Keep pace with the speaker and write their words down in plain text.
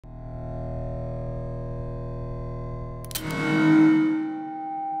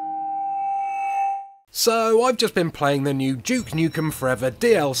So I've just been playing the new Duke Nukem Forever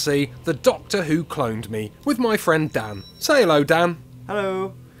DLC, The Doctor Who Cloned Me, with my friend Dan. Say hello, Dan.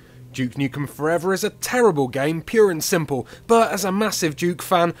 Hello. Duke Nukem Forever is a terrible game, pure and simple, but as a massive Duke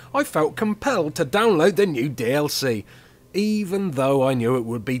fan, I felt compelled to download the new DLC, even though I knew it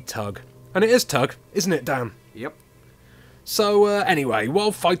would be Tug. And it is Tug, isn't it, Dan? Yep. So anyway,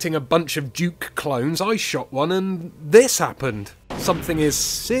 while fighting a bunch of Duke clones, I shot one and this happened. Something is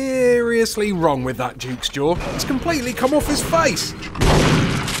seriously wrong with that Duke's jaw. It's completely come off his face.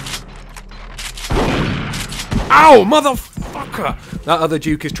 Ow, motherfucker! That other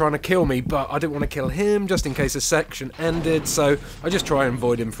Duke is trying to kill me, but I didn't want to kill him just in case the section ended, so I just try and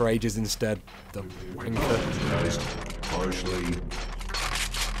avoid him for ages instead. The wanker. Partially.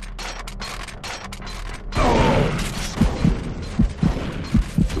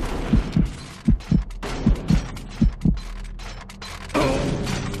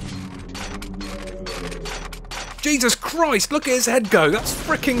 Jesus Christ, look at his head go, that's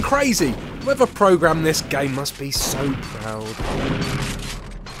freaking crazy! Whoever programmed this game must be so proud.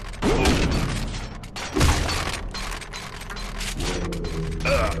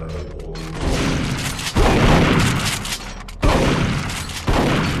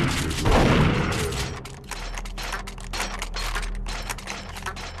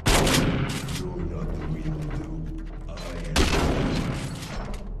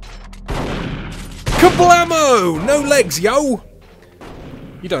 Kablamo! No legs, yo!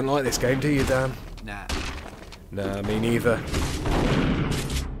 You don't like this game, do you, Dan? Nah. Nah, me neither.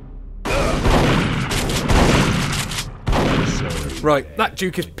 Right, that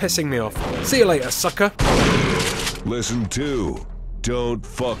Duke is pissing me off. See you later, sucker. Listen to. Don't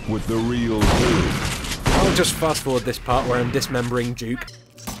fuck with the real Duke. I'll just fast forward this part where I'm dismembering Duke.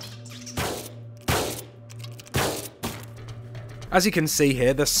 As you can see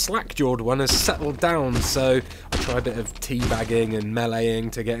here, the slack-jawed one has settled down, so I try a bit of teabagging and meleeing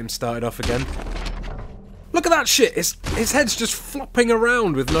to get him started off again. Look at that shit! His head's just flopping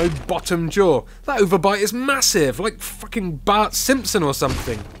around with no bottom jaw. That overbite is massive, like fucking Bart Simpson or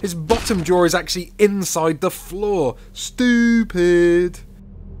something. His bottom jaw is actually inside the floor. Stupid!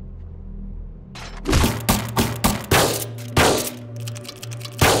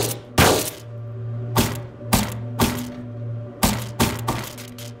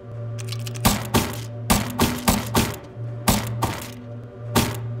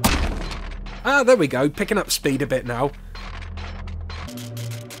 Ah, there we go, picking up speed a bit now.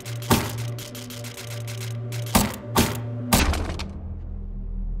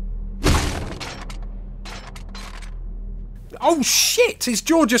 Oh shit! His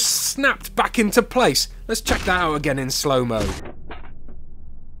jaw just snapped back into place. Let's check that out again in slow-mo.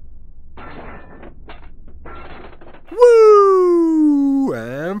 Woo!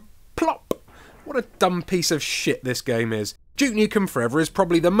 And plop! What a dumb piece of shit this game is. Duke Nukem Forever is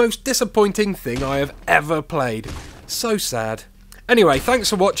probably the most disappointing thing I have ever played. So sad. Anyway, thanks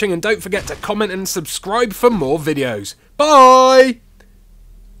for watching and don't forget to comment and subscribe for more videos. Bye!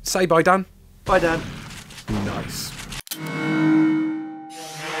 Say bye, Dan. Bye, Dan. Nice.